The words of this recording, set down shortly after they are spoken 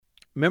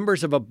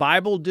Members of a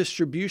Bible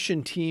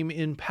distribution team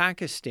in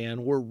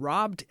Pakistan were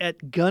robbed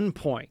at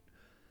gunpoint,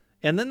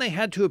 and then they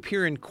had to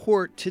appear in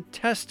court to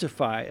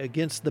testify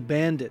against the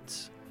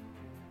bandits.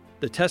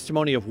 The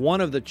testimony of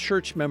one of the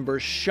church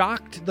members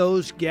shocked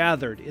those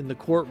gathered in the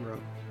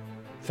courtroom.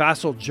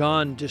 Faisal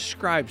John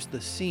describes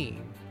the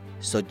scene.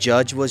 So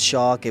judge was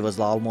shocked. It was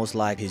almost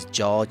like his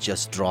jaw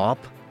just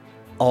dropped.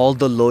 All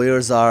the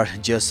lawyers are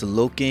just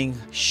looking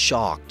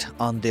shocked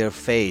on their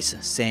face,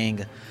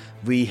 saying,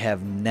 "We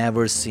have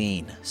never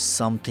seen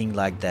something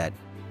like that."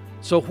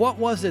 So what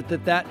was it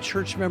that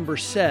church member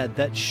said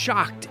that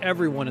shocked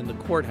everyone in the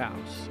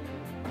courthouse?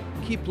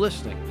 Keep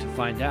listening to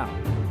find out.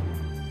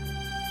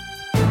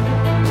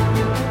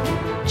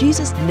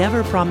 Jesus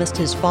never promised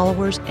his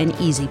followers an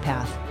easy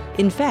path.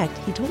 In fact,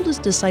 he told his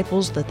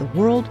disciples that the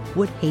world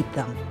would hate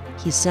them.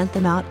 He sent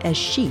them out as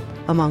sheep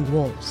among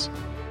wolves.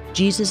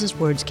 Jesus'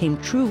 words came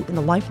true in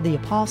the life of the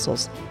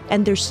apostles,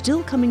 and they're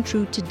still coming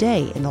true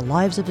today in the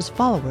lives of his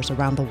followers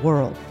around the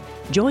world.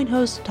 Join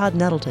host Todd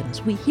Nettleton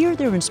as we hear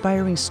their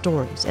inspiring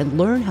stories and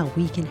learn how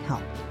we can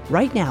help.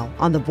 Right now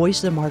on the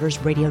Voice of the Martyrs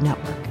Radio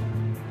Network.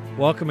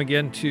 Welcome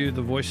again to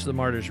the Voice of the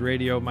Martyrs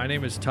Radio. My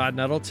name is Todd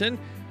Nettleton,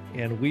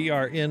 and we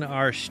are in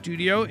our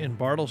studio in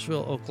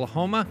Bartlesville,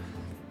 Oklahoma.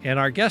 And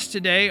our guests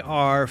today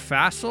are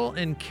Faisal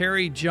and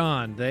Carrie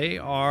John. They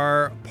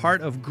are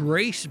part of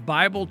Grace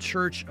Bible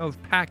Church of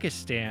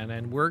Pakistan,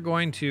 and we're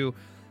going to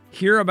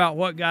hear about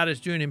what God is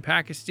doing in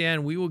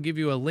Pakistan. We will give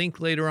you a link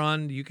later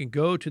on. You can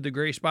go to the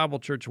Grace Bible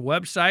Church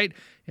website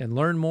and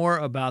learn more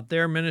about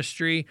their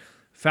ministry.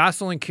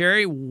 Faisal and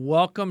Carrie,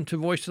 welcome to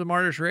Voice of the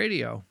Martyrs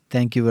Radio.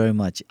 Thank you very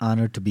much.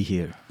 Honored to be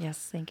here.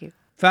 Yes, thank you.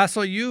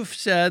 Faisal, you've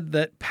said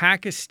that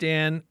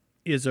Pakistan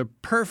is a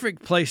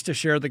perfect place to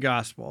share the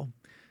gospel.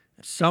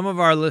 Some of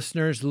our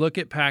listeners look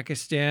at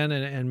Pakistan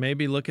and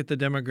maybe look at the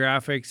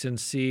demographics and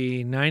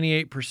see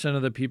 98%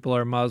 of the people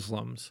are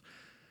Muslims.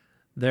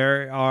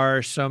 There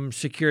are some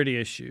security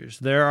issues.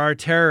 There are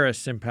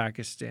terrorists in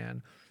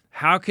Pakistan.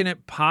 How can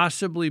it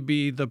possibly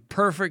be the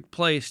perfect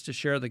place to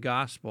share the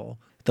gospel?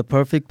 The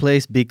perfect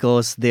place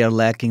because they are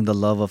lacking the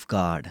love of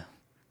God.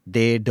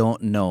 They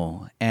don't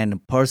know.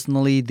 And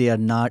personally, they are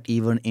not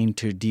even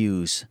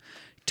introduced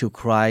to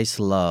Christ's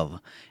love.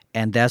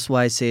 And that's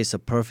why I say it's a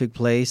perfect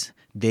place.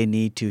 They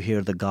need to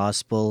hear the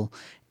gospel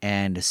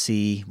and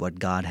see what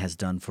God has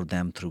done for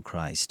them through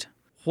Christ.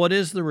 What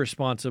is the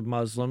response of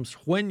Muslims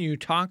when you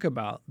talk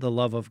about the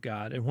love of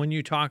God and when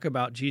you talk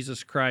about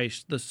Jesus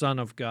Christ, the Son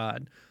of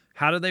God?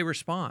 How do they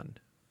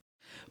respond?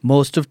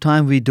 Most of the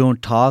time we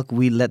don't talk,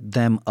 we let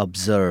them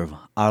observe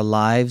our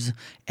lives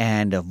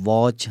and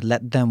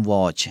let them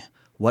watch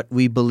what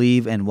we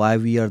believe and why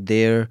we are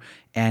there,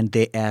 and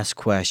they ask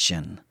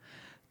questions.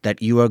 That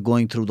you are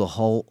going through the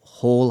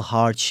whole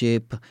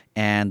hardship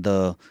and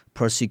the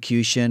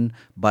persecution,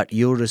 but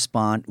you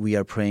respond, we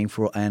are praying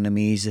for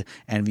enemies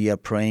and we are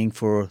praying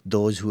for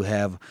those who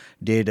have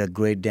did a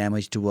great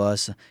damage to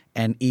us,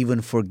 and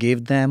even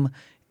forgive them.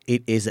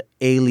 It is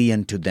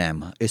alien to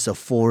them. It's a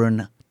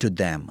foreign to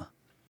them.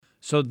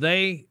 So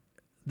they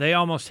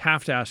almost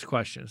have to ask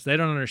questions. They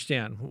don't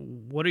understand.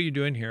 What are you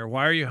doing here?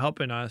 Why are you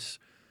helping us?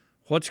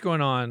 What's going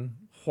on?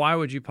 Why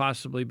would you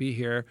possibly be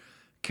here?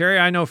 Carrie,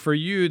 I know for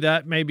you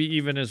that maybe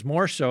even is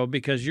more so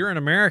because you're an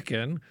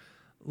American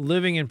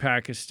living in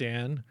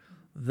Pakistan.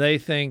 They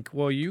think,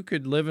 well, you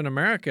could live in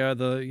America,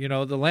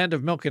 the land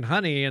of milk and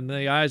honey in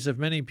the eyes of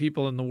many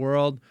people in the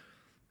world.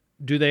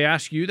 Do they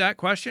ask you that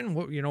question?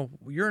 Well,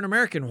 you're an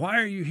American.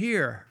 Why are you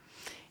here?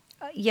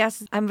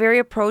 Yes, I'm very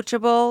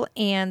approachable,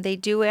 and they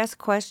do ask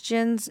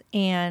questions,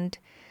 and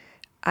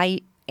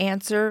I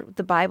answer,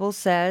 the Bible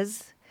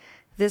says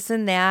this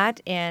and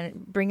that,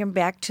 and bring them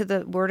back to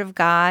the Word of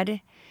God.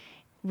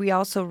 We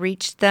also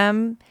reach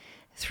them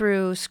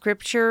through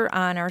scripture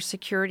on our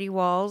security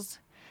walls,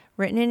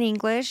 written in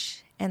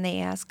English, and they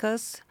ask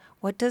us,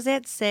 what does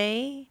that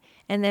say?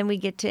 And then we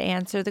get to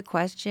answer the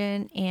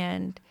question,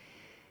 and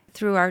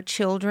through our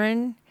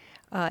children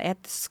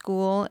at the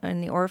school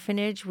and the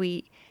orphanage,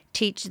 we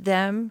teach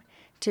them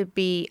to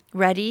be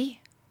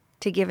ready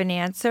to give an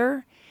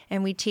answer,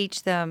 and we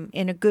teach them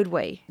in a good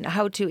way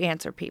how to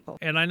answer people.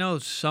 And I know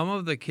some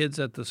of the kids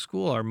at the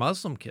school are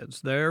Muslim kids.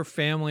 Their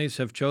families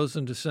have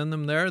chosen to send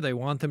them there. They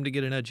want them to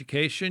get an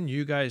education.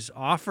 You guys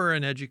offer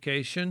an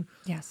education.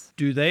 Yes.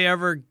 Do they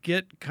ever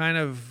get kind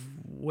of,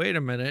 wait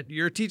a minute,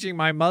 you're teaching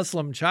my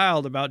Muslim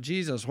child about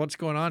Jesus. What's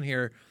going on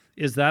here?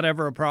 Is that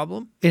ever a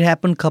problem? It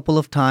happened a couple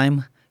of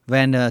times.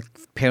 When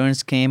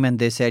parents came and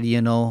they said,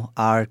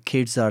 our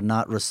kids are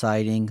not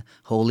reciting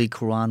Holy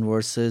Quran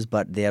verses,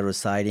 but they are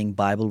reciting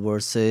Bible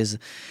verses.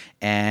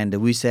 And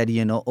we said,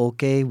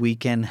 okay, we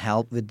can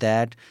help with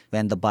that.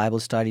 When the Bible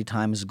study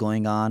time is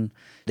going on,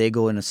 they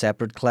go in a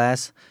separate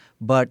class.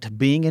 But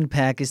being in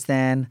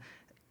Pakistan,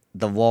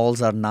 the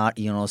walls are not,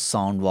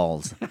 sound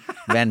walls.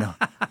 When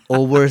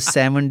over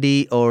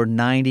 70 or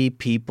 90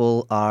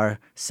 people are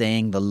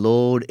saying, the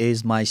Lord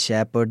is my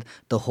shepherd,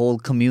 the whole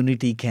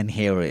community can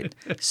hear it.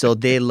 So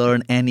they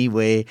learn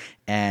anyway.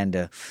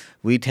 And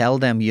we tell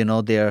them,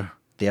 they're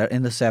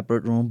in the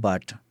separate room,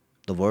 but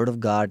The Word of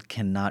God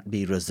cannot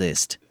be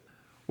resisted.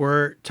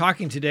 We're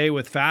talking today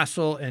with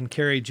Faisal and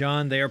Carrie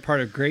John. They are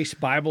part of Grace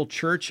Bible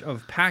Church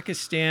of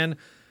Pakistan.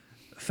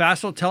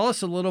 Faisal, tell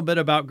us a little bit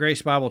about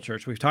Grace Bible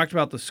Church. We've talked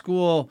about the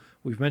school.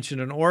 We've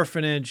mentioned an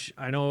orphanage.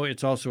 I know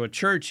it's also a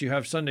church. You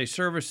have Sunday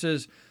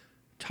services.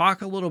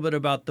 Talk a little bit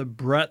about the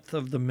breadth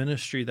of the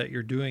ministry that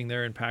you're doing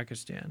there in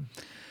Pakistan.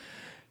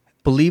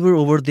 Believer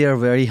over there are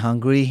very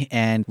hungry,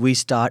 and we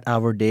start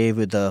our day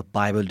with the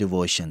Bible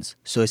devotions.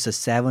 So it's a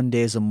 7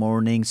 days of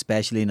morning,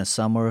 especially in the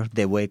summer.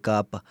 They wake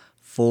up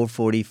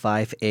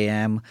 4:45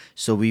 a.m.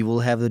 So we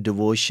will have the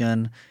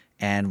devotion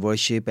and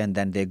worship, and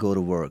then they go to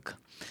work.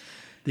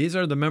 These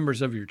are the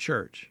members of your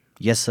church.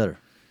 Yes, sir.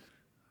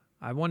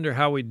 I wonder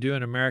how we'd do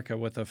in America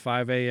with a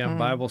 5 a.m.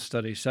 Bible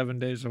study 7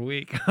 days a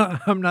week.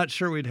 I'm not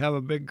sure we'd have a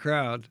big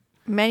crowd.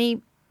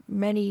 Many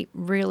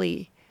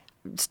really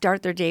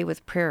start their day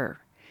with prayer.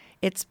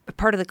 It's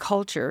part of the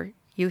culture.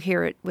 You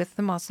hear it with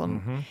the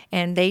Muslim,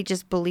 and they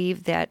just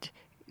believe that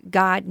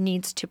God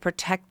needs to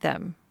protect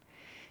them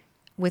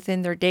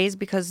within their days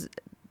because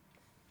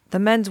the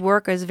men's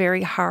work is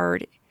very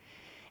hard,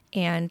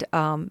 and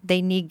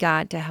they need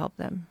God to help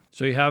them.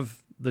 So you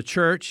have the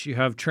church, you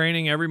have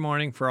training every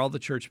morning for all the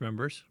church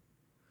members.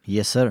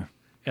 Yes, sir.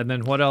 And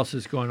then what else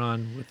is going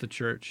on with the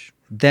church?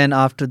 Then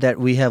after that,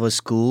 we have a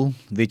school,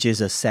 which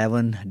is a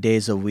 7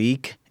 days a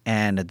week,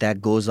 and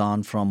that goes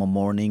on from a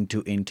morning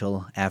to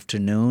until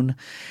afternoon.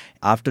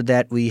 After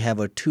that, we have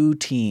 2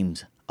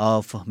 teams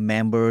of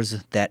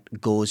members that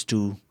goes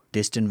to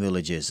distant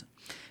villages.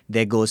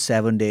 They go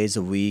 7 days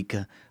a week,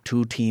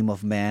 2 team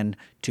of men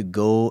to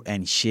go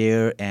and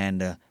share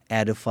and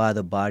edify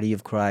the body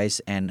of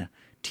Christ and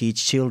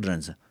teach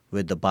children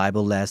with the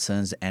Bible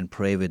lessons and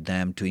pray with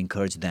them to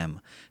encourage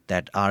them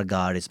that our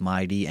God is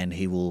mighty and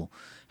He will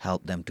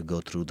help them to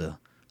go through the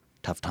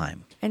tough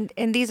time.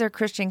 And these are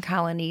Christian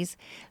colonies,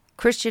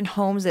 Christian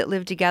homes that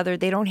live together.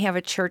 They don't have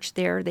a church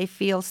there. They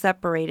feel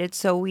separated,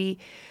 so we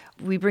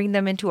bring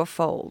them into a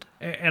fold.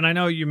 And I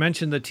know you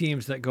mentioned the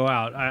teams that go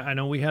out. I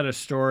know we had a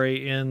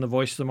story in the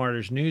Voice of the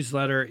Martyrs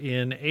newsletter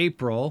in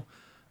April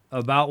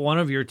about one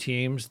of your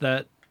teams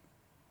that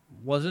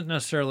wasn't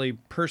necessarily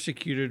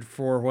persecuted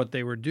for what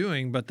they were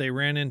doing, but they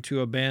ran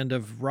into a band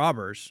of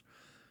robbers.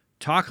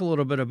 Talk a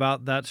little bit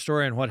about that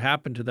story and what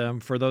happened to them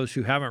for those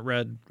who haven't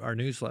read our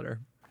newsletter.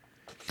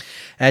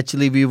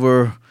 Actually, we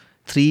were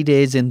 3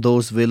 days in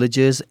those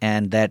villages,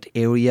 and that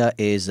area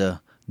is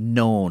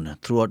known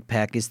throughout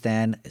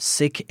Pakistan,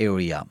 Sikh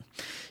area.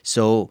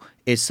 So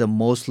it's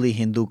mostly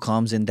Hindu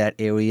comes in that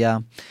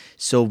area.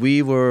 So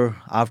we were,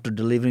 after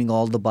delivering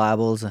all the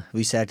Bibles,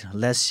 we said,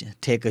 let's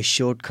take a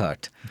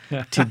shortcut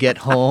to get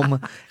home.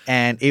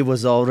 And it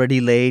was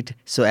already late.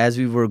 So as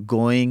we were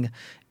going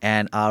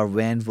and our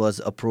van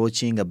was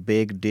approaching a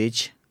big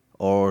ditch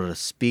or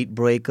speed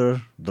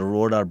breaker, the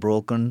road are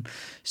broken.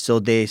 So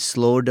they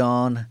slowed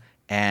down,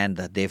 and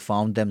they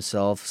found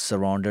themselves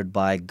surrounded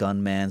by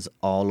gunmen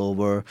all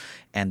over,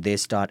 and they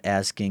start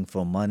asking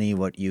for money,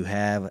 what you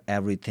have,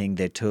 everything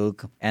they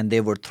took, and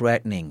they were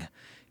threatening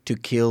to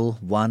kill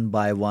one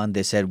by one.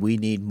 They said, we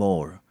need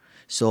more.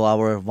 So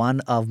our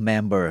one of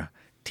member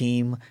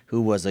team,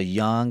 who was a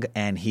young,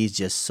 and he's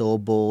just so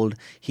bold,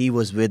 he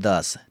was with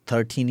us,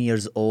 13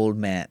 years old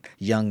man,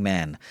 young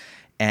man.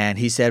 And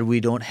he said, we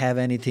don't have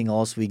anything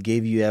else. We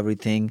gave you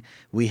everything.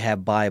 We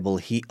have Bible.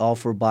 He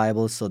offered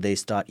Bible, so they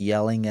start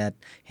yelling at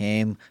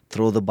him,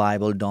 throw the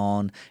Bible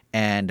down,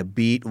 and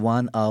beat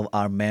one of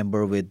our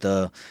member with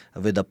a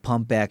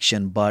pump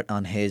action butt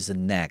on his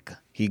neck.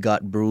 He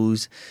got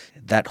bruised.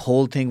 That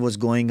whole thing was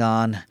going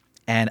on,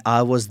 and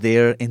I was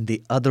there in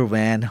the other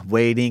van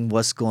waiting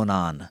what's going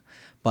on.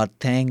 But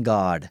thank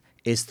God,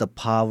 it's the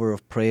power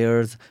of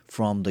prayers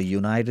from the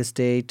United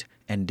States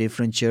and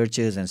different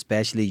churches, and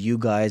especially you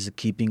guys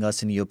keeping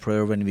us in your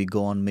prayer when we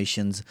go on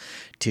missions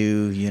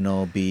to,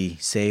 be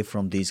safe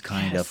from these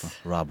kind of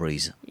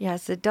robberies.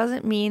 Yes, it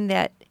doesn't mean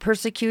that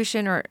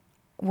persecution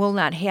will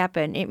not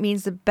happen. It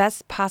means the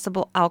best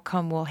possible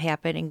outcome will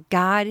happen, and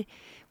God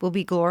will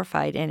be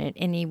glorified in it,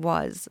 and He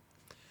was.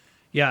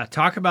 Yeah,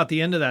 talk about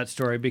the end of that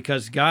story,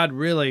 because God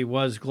really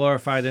was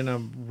glorified in a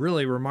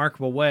really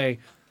remarkable way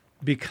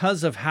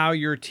because of how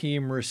your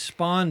team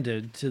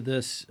responded to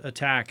this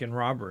attack and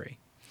robbery.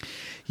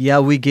 Yeah,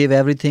 we gave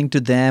everything to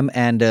them,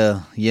 and,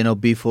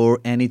 before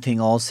anything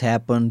else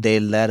happened, they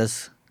let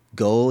us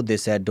go. They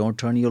said, don't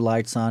turn your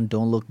lights on,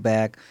 don't look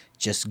back,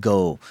 just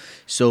go.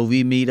 So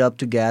we meet up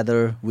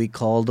together. We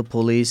called the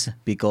police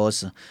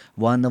because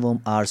one of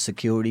them, our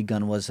security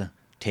gun was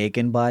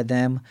taken by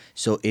them,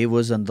 so it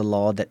was on the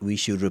law that we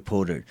should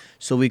report it.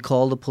 So we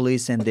called the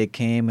police, and they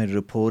came and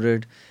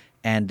reported,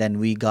 and then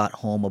we got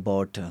home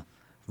about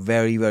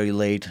very, very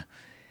late,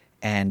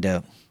 and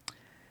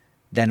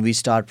then we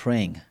start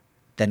praying.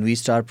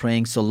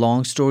 So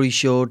long story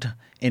short,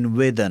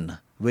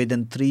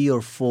 within 3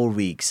 or 4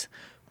 weeks,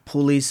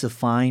 police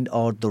find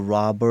out the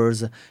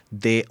robbers,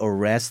 they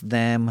arrest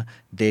them,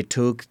 they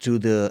took to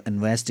the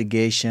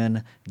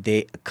investigation,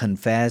 they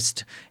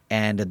confessed,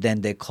 and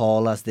then they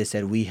call us. They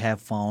said, we have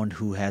found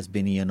who has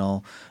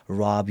been,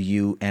 rob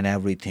you and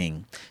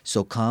everything.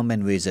 So come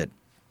and visit.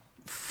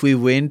 We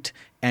went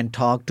and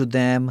talked to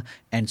them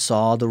and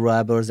saw the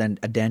robbers and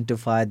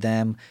identified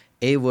them.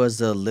 It was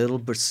a little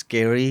bit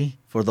scary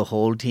for the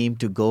whole team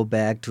to go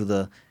back to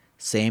the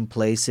same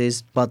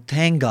places. But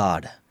thank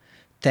God,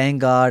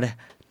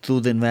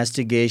 through the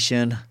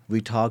investigation, we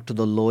talked to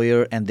the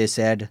lawyer and they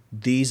said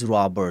these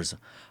robbers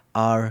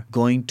are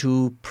going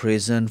to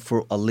prison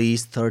for at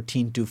least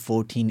 13 to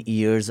 14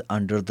 years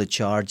under the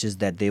charges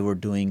that they were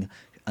doing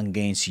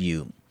against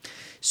you.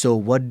 So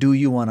what do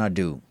you want to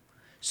do?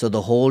 So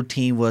the whole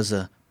team was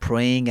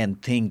praying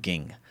and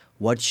thinking,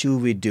 what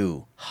should we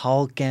do?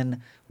 How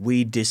can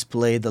we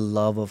display the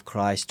love of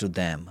Christ to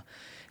them?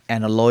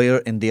 And a lawyer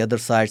in the other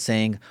side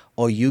saying,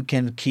 oh, you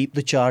can keep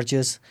the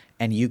charges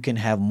and you can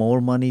have more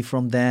money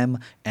from them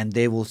and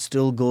they will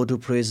still go to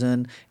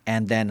prison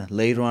and then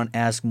later on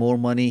ask more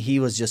money. He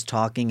was just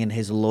talking in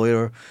his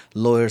lawyer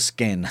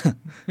skin.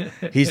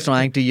 He's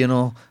trying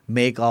to,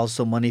 make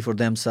also money for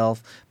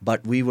themselves,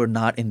 but we were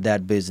not in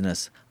that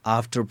business.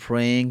 After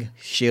praying,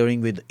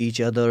 sharing with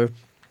each other,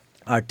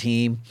 our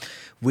team,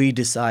 we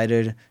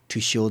decided to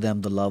show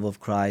them the love of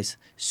Christ,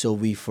 so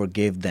we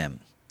forgave them.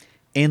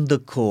 In the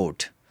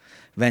court,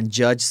 when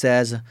judge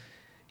says,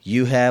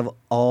 you have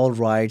all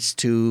rights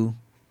to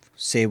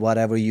say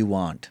whatever you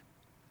want,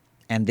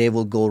 and they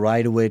will go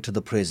right away to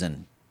the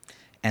prison.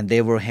 And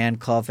they were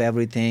handcuffed,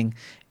 everything,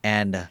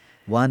 and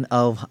one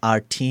of our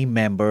team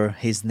member,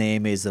 his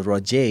name is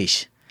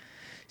Rajesh.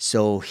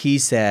 So he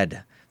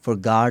said, for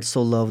God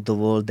so loved the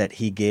world that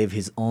he gave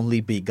his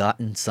only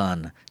begotten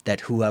Son,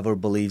 that whoever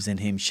believes in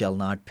him shall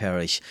not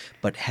perish,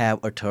 but have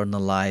eternal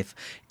life.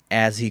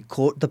 As he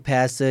quoted the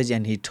passage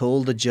and he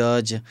told the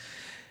judge,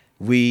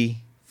 we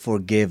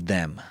forgive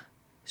them.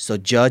 So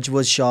judge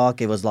was shocked.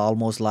 It was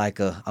almost like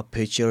a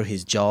picture.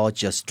 His jaw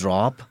just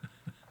dropped.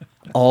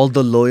 All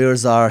the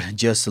lawyers are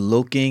just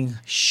looking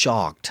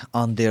shocked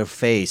on their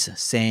face,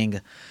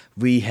 saying,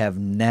 we have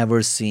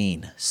never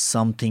seen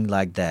something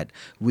like that.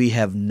 We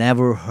have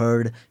never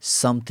heard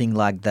something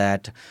like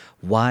that.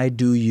 Why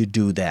do you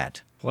do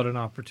that? What an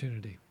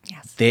opportunity.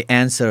 Yes. They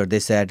answered, they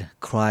said,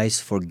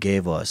 Christ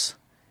forgave us,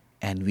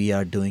 and we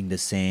are doing the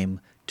same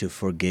to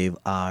forgive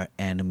our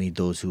enemy,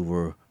 those who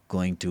were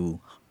going to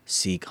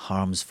seek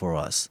harms for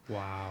us.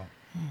 Wow.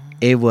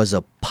 It was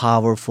a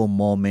powerful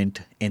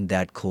moment in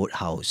that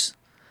courthouse.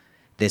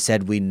 They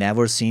said, we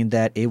never seen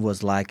that. It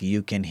was like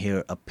you can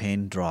hear a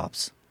pin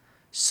drops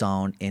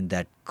sound in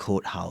that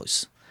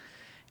courthouse.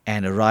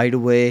 And right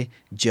away,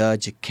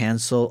 judge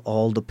canceled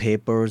all the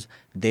papers.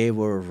 They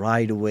were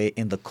right away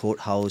in the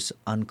courthouse,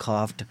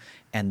 uncuffed,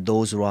 and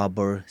those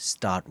robbers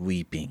start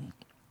weeping.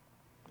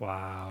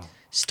 Wow.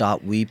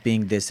 Stop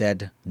weeping. They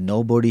said,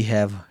 nobody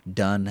have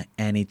done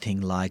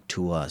anything like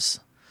to us.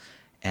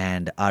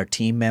 And our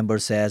team member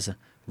says,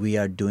 we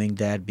are doing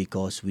that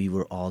because we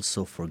were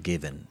also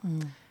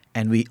forgiven.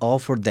 And we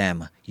offer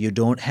them, you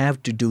don't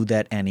have to do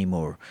that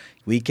anymore.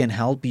 We can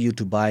help you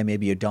to buy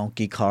maybe a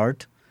donkey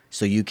cart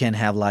so you can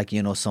have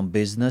some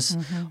business,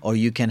 or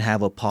you can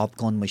have a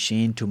popcorn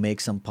machine to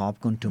make some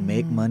popcorn to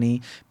make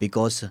money,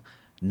 because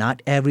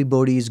not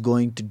everybody is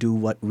going to do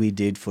what we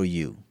did for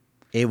you.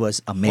 It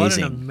was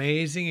amazing. What an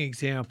amazing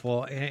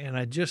example. And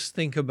I just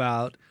think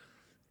about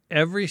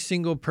every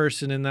single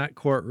person in that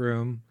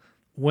courtroom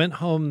went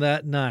home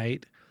that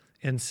night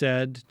and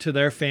said to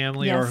their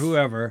family or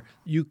whoever,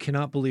 you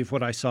cannot believe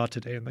what I saw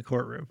today in the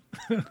courtroom.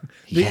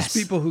 These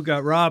people who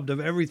got robbed of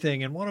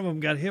everything, and one of them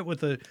got hit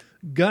with a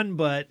gun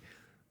butt,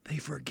 they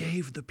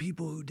forgave the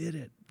people who did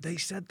it. They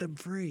set them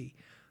free.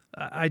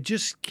 I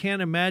just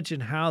can't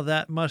imagine how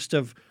that must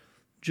have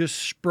just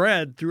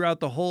spread throughout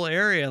the whole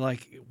area.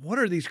 Like, what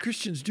are these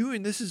Christians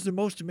doing? This is the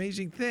most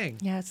amazing thing.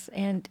 Yes,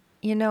 and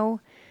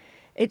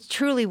it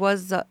truly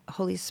was the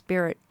Holy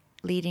Spirit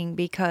leading,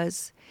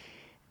 because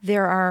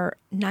there are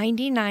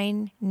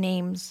 99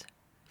 names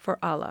for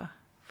Allah,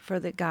 for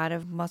the God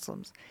of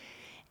Muslims.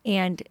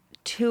 And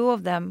 2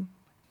 of them,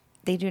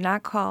 they do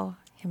not call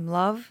him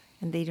love,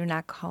 and they do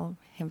not call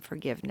him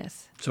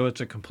forgiveness. So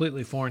it's a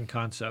completely foreign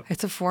concept.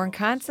 It's a foreign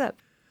concept.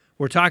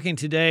 We're talking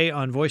today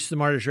on Voice of the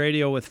Martyrs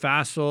Radio with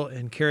Faisal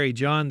and Carrie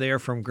John. They are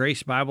from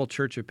Grace Bible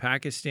Church of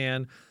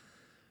Pakistan.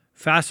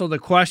 Faisal, the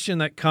question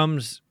that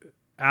comes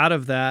out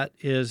of that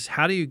is,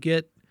 how do you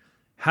get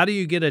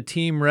a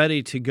team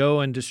ready to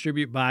go and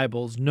distribute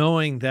Bibles,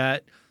 knowing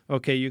that,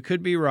 okay, you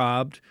could be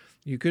robbed,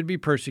 you could be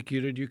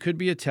persecuted, you could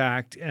be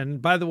attacked.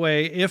 And by the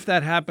way, if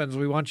that happens,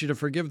 we want you to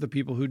forgive the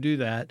people who do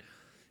that.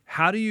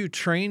 How do you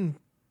train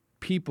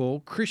people,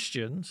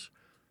 Christians,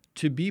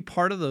 to be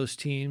part of those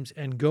teams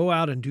and go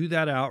out and do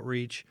that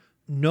outreach,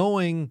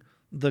 knowing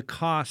the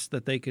cost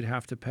that they could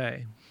have to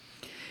pay?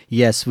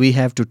 Yes, we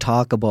have to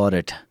talk about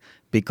it,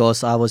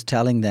 because I was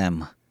telling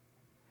them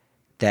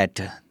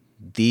that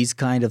these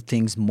kind of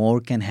things more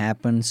can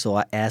happen. So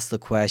I asked the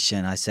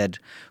question. I said,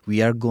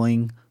 we are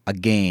going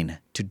again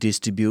to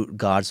distribute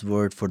God's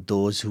word for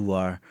those who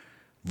are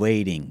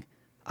waiting.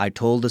 I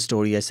told the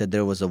story. I said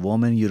there was a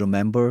woman, you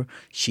remember,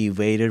 she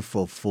waited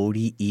for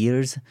 40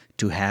 years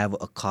to have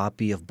a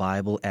copy of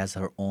Bible as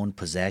her own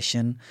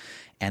possession.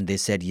 And they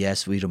said,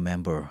 yes, we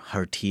remember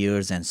her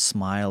tears and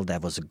smile.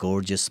 That was a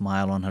gorgeous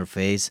smile on her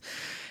face.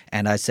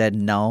 And I said,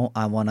 no,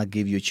 I want to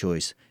give you a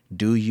choice.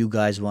 Do you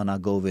guys want to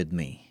go with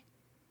me?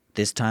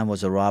 This time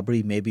was a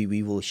robbery. Maybe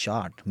we will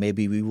shot.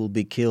 Maybe we will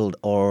be killed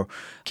or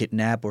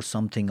kidnapped or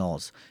something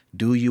else.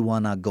 Do you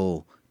want to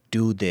go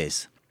do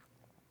this?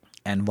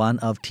 And one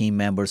of team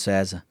members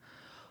says,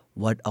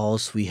 what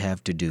else we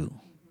have to do?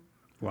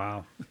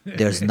 Wow.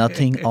 There's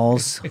nothing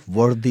else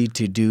worthy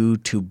to do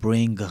to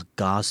bring the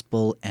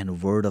gospel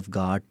and word of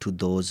God to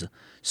those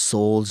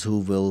souls who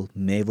will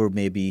never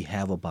maybe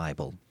have a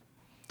Bible.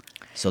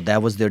 So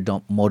that was their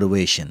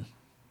motivation.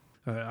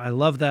 I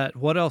love that.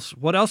 What else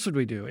would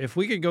we do? If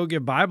we could go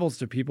give Bibles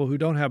to people who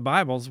don't have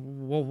Bibles,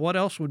 well, what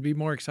else would be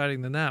more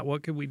exciting than that?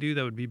 What could we do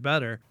that would be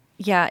better?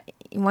 Yeah,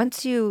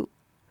 once you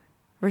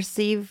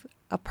receive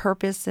a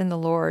purpose in the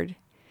Lord,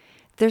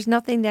 there's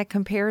nothing that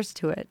compares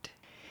to it.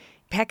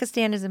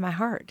 Pakistan is in my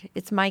heart.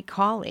 It's my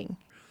calling.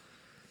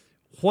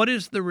 What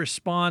is the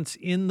response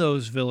in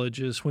those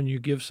villages when you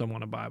give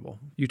someone a Bible?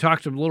 You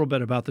talked a little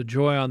bit about the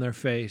joy on their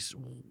face.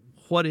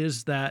 What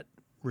is that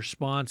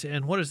response,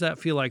 and what does that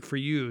feel like for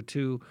you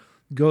to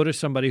go to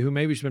somebody who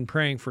maybe has been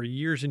praying for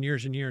years and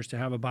years and years to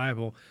have a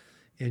Bible,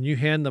 and you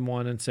hand them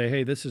one and say,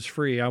 hey, this is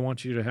free. I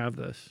want you to have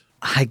this.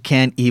 I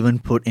can't even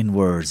put in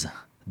words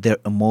their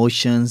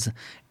emotions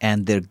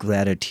and their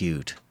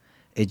gratitude.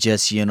 It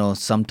just,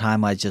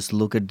 sometimes I just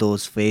look at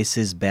those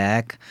faces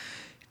back,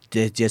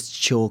 they just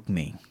choke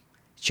me.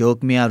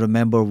 I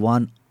remember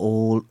one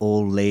old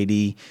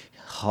lady,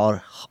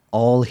 her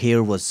all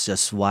hair was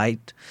just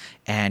white,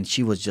 and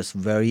she was just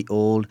very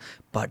old,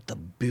 but the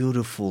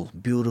beautiful,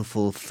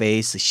 beautiful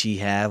face she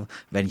had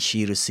when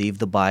she received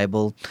the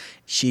Bible.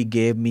 She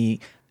gave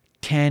me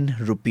 10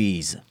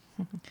 rupees.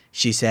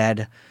 She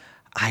said,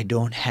 I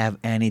don't have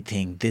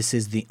anything. This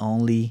is the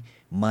only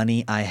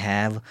money I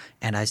have.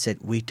 And I said,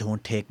 we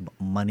don't take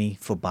money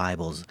for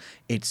Bibles.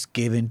 It's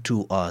given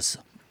to us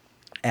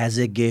as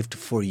a gift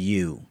for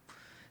you.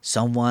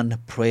 Someone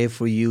prayed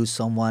for you.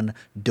 Someone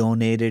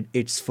donated.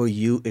 It's for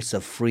you. It's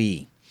a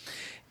free.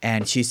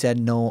 And she said,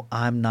 no,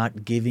 I'm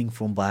not giving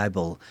from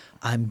Bible.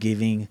 I'm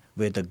giving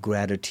with a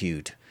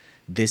gratitude.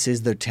 This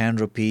is the 10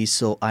 rupees,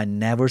 so I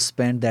never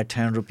spend that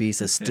 10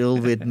 rupees. It's still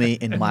with me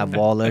in my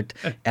wallet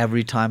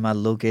every time I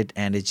look at it,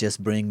 and it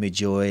just brings me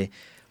joy.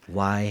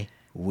 Why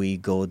we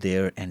go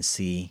there and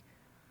see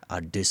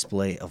a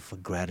display of a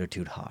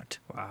gratitude heart.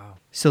 Wow.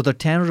 So the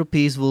 10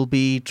 rupees will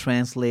be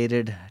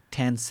translated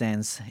 10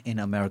 cents in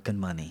American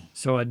money.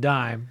 So a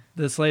dime.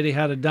 This lady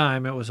had a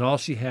dime. It was all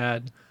she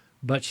had,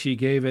 but she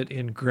gave it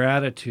in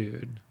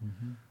gratitude.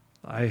 Mm-hmm.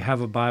 I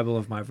have a Bible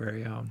of my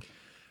very own.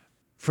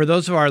 For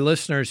those of our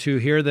listeners who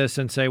hear this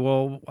and say,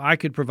 well, I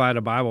could provide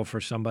a Bible for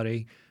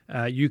somebody,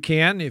 you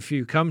can. If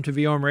you come to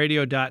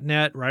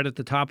vomradio.net, right at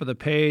the top of the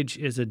page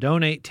is a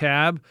donate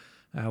tab.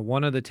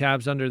 One of the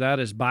tabs under that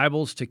is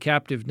Bibles to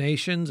Captive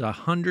Nations.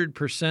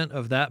 100%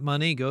 of that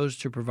money goes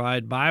to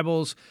provide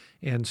Bibles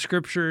and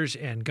scriptures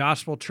and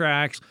gospel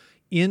tracts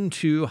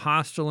into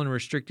hostile and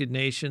restricted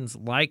nations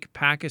like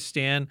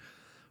Pakistan.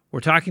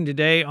 We're talking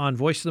today on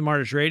Voice of the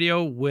Martyrs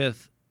Radio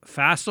with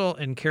Faisal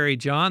and Carrie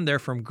John. They're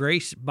from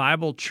Grace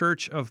Bible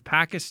Church of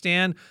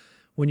Pakistan.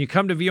 When you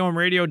come to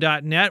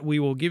vomradio.net, we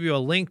will give you a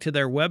link to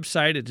their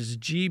website. It is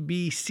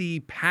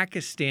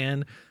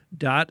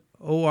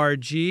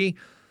gbcpakistan.org.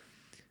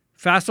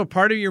 Faisal,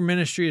 part of your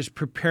ministry is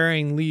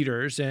preparing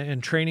leaders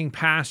and training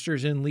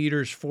pastors and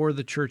leaders for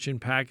the church in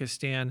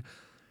Pakistan.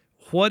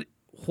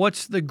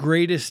 What's the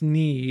greatest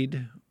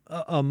need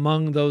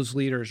among those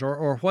leaders,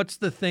 or what's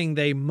the thing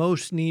they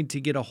most need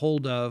to get a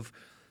hold of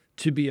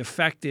to be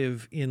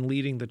effective in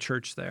leading the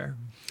church there?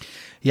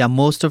 Yeah,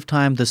 most of the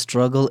time the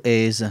struggle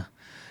is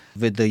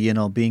with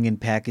the, being in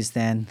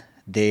Pakistan,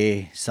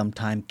 they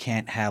sometimes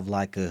can't have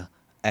like a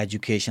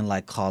education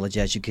like college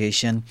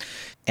education.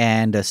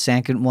 And the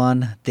second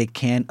one, they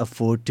can't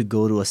afford to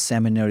go to a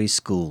seminary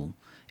school.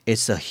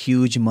 It's a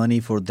huge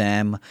money for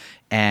them,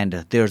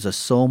 and there's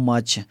so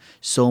much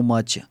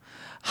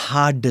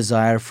hard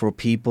desire for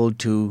people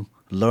to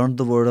learn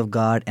the Word of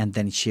God and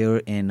then share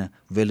in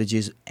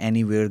villages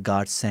anywhere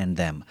God send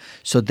them.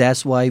 So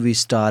that's why we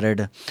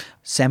started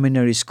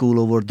seminary school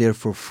over there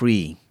for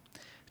free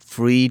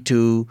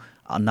to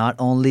not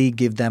only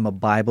give them a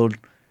Bible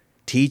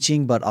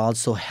teaching, but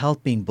also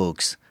helping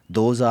books.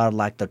 Those are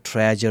like the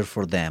treasure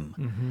for them.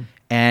 Mm-hmm.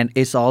 And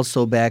it's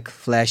also back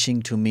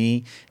flashing to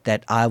me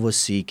that I was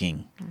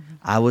seeking. Mm-hmm.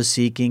 I was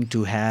seeking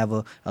to have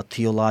a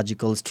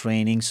theological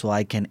training so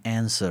I can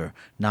answer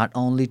not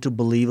only to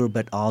believers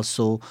but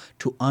also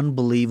to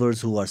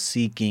unbelievers who are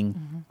seeking.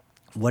 Mm-hmm.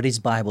 What does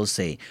Bible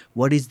say?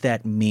 What does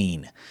that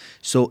mean?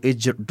 So it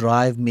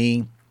drive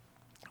me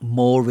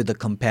more with the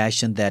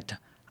compassion that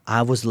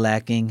I was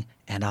lacking,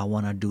 and I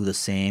want to do the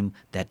same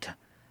that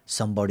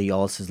somebody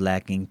else is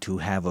lacking, to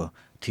have a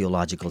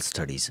theological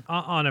studies.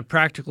 On a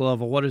practical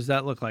level, what does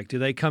that look like? Do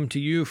they come to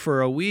you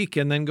for a week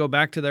and then go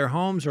back to their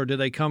homes, or do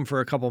they come for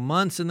a couple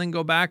months and then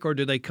go back, or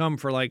do they come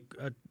for like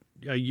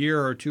a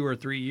year or 2 or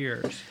 3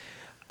 years?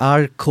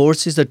 Our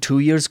course is a 2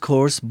 years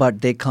course,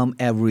 but they come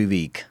every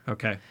week.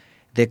 Okay.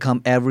 They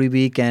come every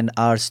week, and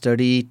our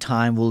study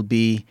time will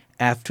be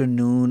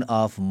afternoon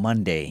of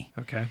Monday.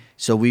 Okay.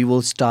 So we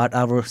will start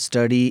our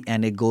study,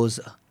 and it goes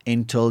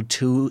until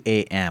 2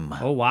 a.m.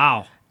 Oh,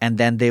 wow. And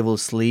then they will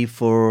sleep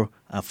for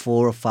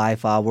 4 or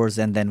 5 hours,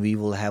 and then we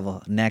will have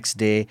a next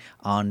day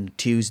on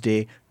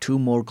Tuesday, 2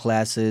 more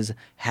classes,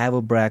 have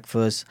a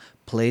breakfast,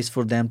 place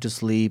for them to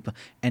sleep,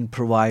 and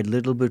provide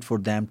little bit for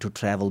them to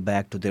travel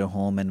back to their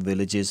home and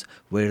villages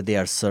where they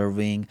are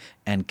serving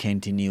and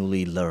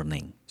continually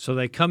learning. So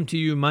they come to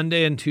you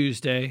Monday and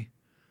Tuesday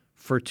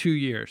for 2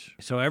 years.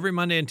 So every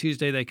Monday and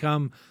Tuesday they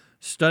come,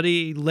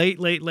 study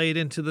late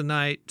into the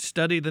night,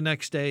 study the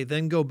next day,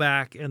 then go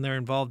back, and they're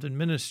involved in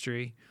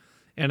ministry.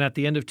 And at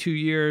the end of 2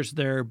 years,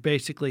 they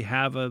basically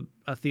have a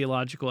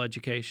theological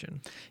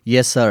education.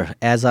 Yes, sir.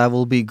 As I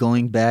will be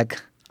going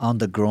back on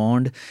the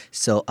ground,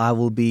 so I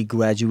will be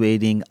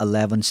graduating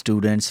 11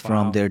 students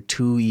from their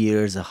 2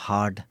 years of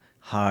hard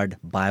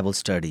Bible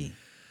study.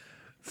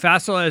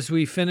 Faisal, as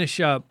we finish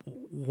up,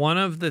 one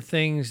of the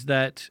things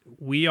that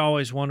we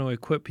always want to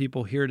equip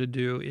people here to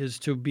do is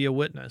to be a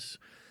witness.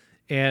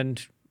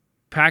 And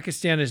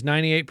Pakistan is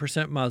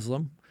 98%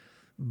 Muslim,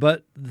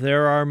 but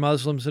there are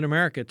Muslims in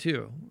America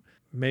too.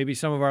 Maybe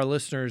some of our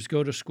listeners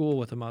go to school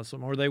with a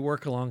Muslim or they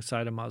work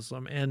alongside a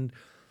Muslim, and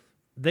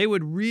they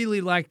would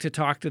really like to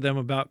talk to them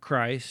about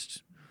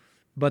Christ,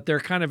 but they're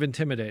kind of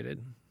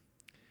intimidated.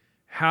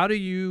 How do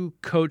you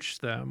coach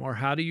them, or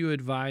how do you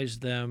advise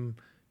them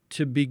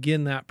to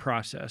begin that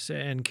process?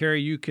 And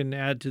Carrie, you can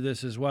add to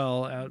this as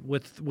well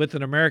with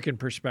an American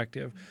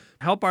perspective.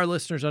 Help our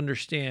listeners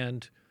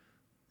understand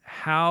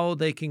how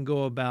they can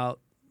go about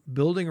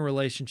building a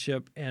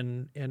relationship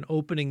and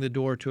opening the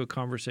door to a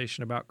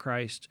conversation about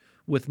Christ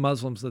with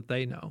Muslims that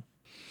they know.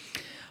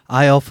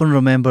 I often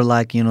remember,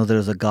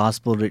 there's a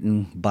gospel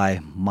written by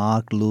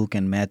Mark, Luke,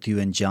 and Matthew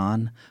and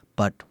John,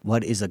 but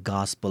what is a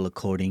gospel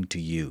according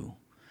to you?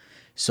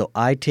 So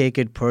I take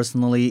it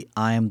personally,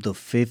 I am the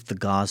 5th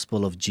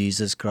gospel of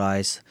Jesus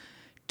Christ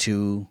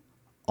to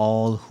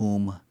all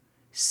whom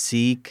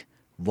seek,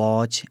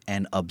 watch,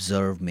 and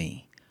observe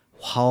me,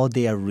 how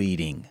they are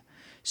reading.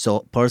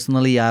 So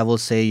personally, I will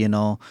say,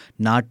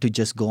 not to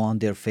just go on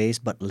their face,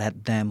 but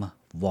let them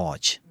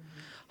watch.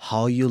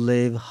 How you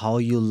live, how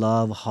you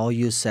love, how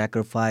you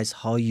sacrifice,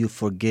 how you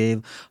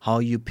forgive, how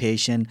you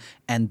patient,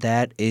 and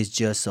that is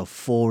just a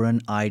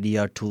foreign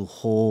idea to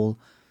whole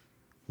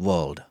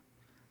world.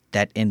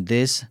 That in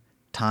this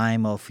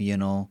time of,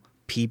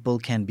 people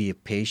can be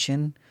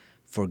patient,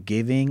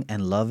 forgiving,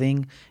 and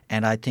loving,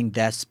 and I think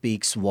that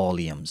speaks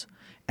volumes.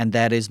 And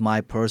that is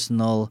my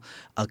personal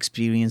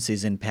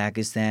experiences in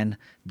Pakistan.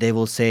 They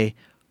will say,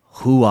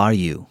 "Who are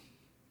you?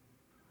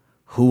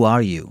 Who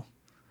are you?"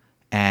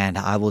 And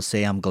I will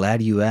say, "I'm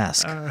glad you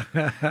asked."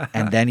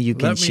 And then you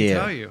can share.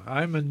 Let me tell you,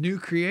 I'm a new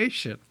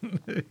creation.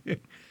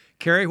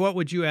 Carrie, what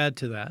would you add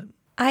to that?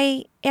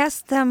 I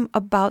ask them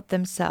about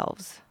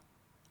themselves.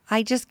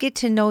 I just get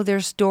to know their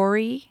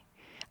story.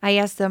 I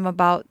ask them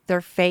about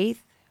their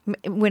faith.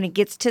 When it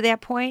gets to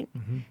that point,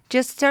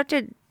 just start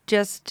to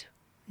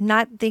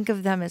not think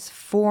of them as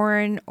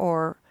foreign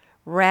or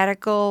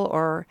radical,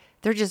 or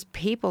they're just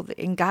people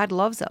and God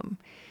loves them.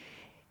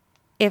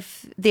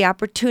 If the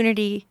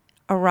opportunity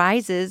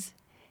arises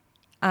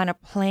on a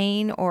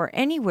plane or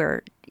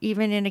anywhere,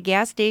 even in a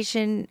gas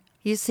station,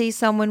 you see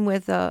someone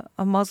with a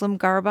Muslim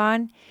garb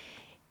on,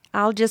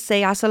 I'll just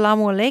say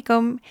Assalamu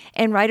alaikum,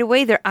 and right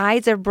away their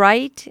eyes are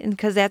bright, and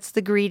because that's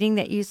the greeting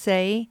that you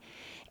say,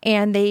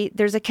 and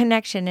there's a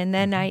connection. And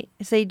then I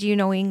say, "Do you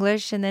know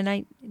English?" And then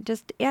I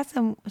just ask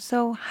them,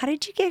 "So how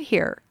did you get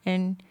here?"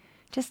 And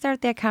just start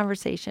that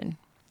conversation.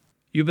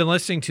 You've been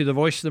listening to the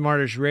Voice of the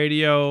Martyrs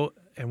Radio,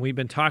 and we've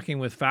been talking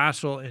with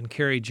Faisal and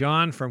Carrie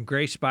John from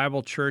Grace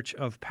Bible Church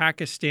of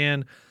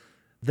Pakistan.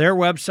 Their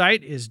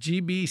website is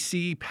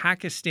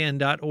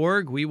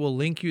gbcpakistan.org. We will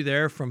link you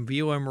there from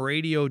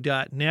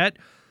vomradio.net.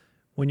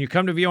 When you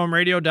come to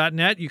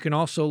vomradio.net, you can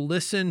also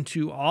listen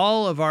to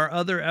all of our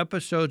other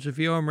episodes of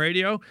VOM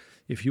Radio.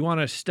 If you want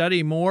to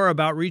study more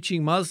about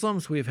reaching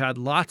Muslims, we've had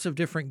lots of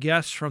different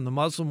guests from the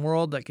Muslim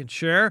world that can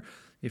share.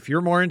 If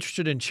you're more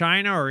interested in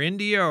China or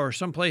India or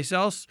someplace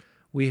else,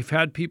 we've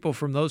had people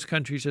from those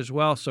countries as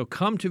well. So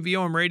come to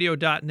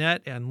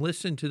vomradio.net and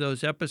listen to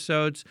those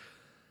episodes.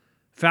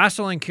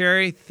 Faisal and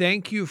Carrie,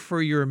 thank you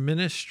for your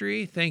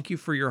ministry. Thank you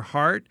for your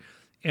heart.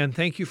 And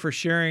thank you for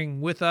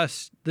sharing with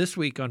us this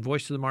week on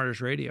Voice of the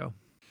Martyrs Radio.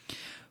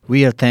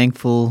 We are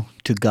thankful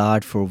to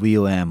God for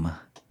VOM,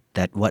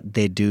 that what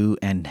they do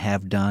and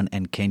have done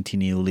and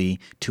continually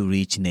to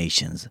reach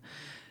nations.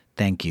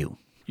 Thank you.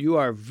 You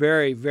are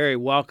very, very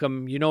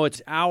welcome.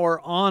 It's our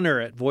honor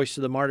at Voice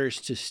of the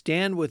Martyrs to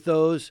stand with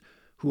those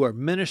who are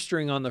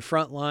ministering on the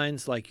front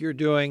lines like you're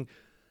doing.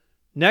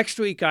 Next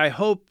week, I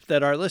hope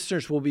that our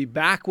listeners will be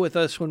back with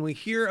us when we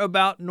hear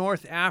about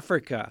North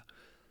Africa.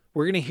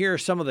 We're going to hear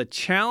some of the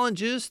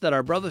challenges that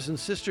our brothers and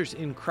sisters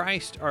in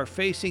Christ are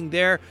facing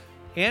there,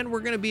 and we're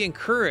going to be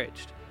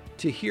encouraged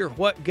to hear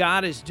what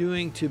God is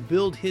doing to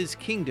build his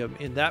kingdom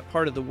in that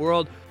part of the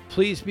world.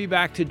 Please be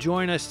back to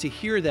join us to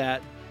hear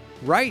that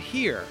right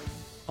here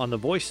on the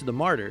Voice of the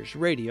Martyrs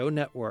Radio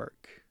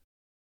Network.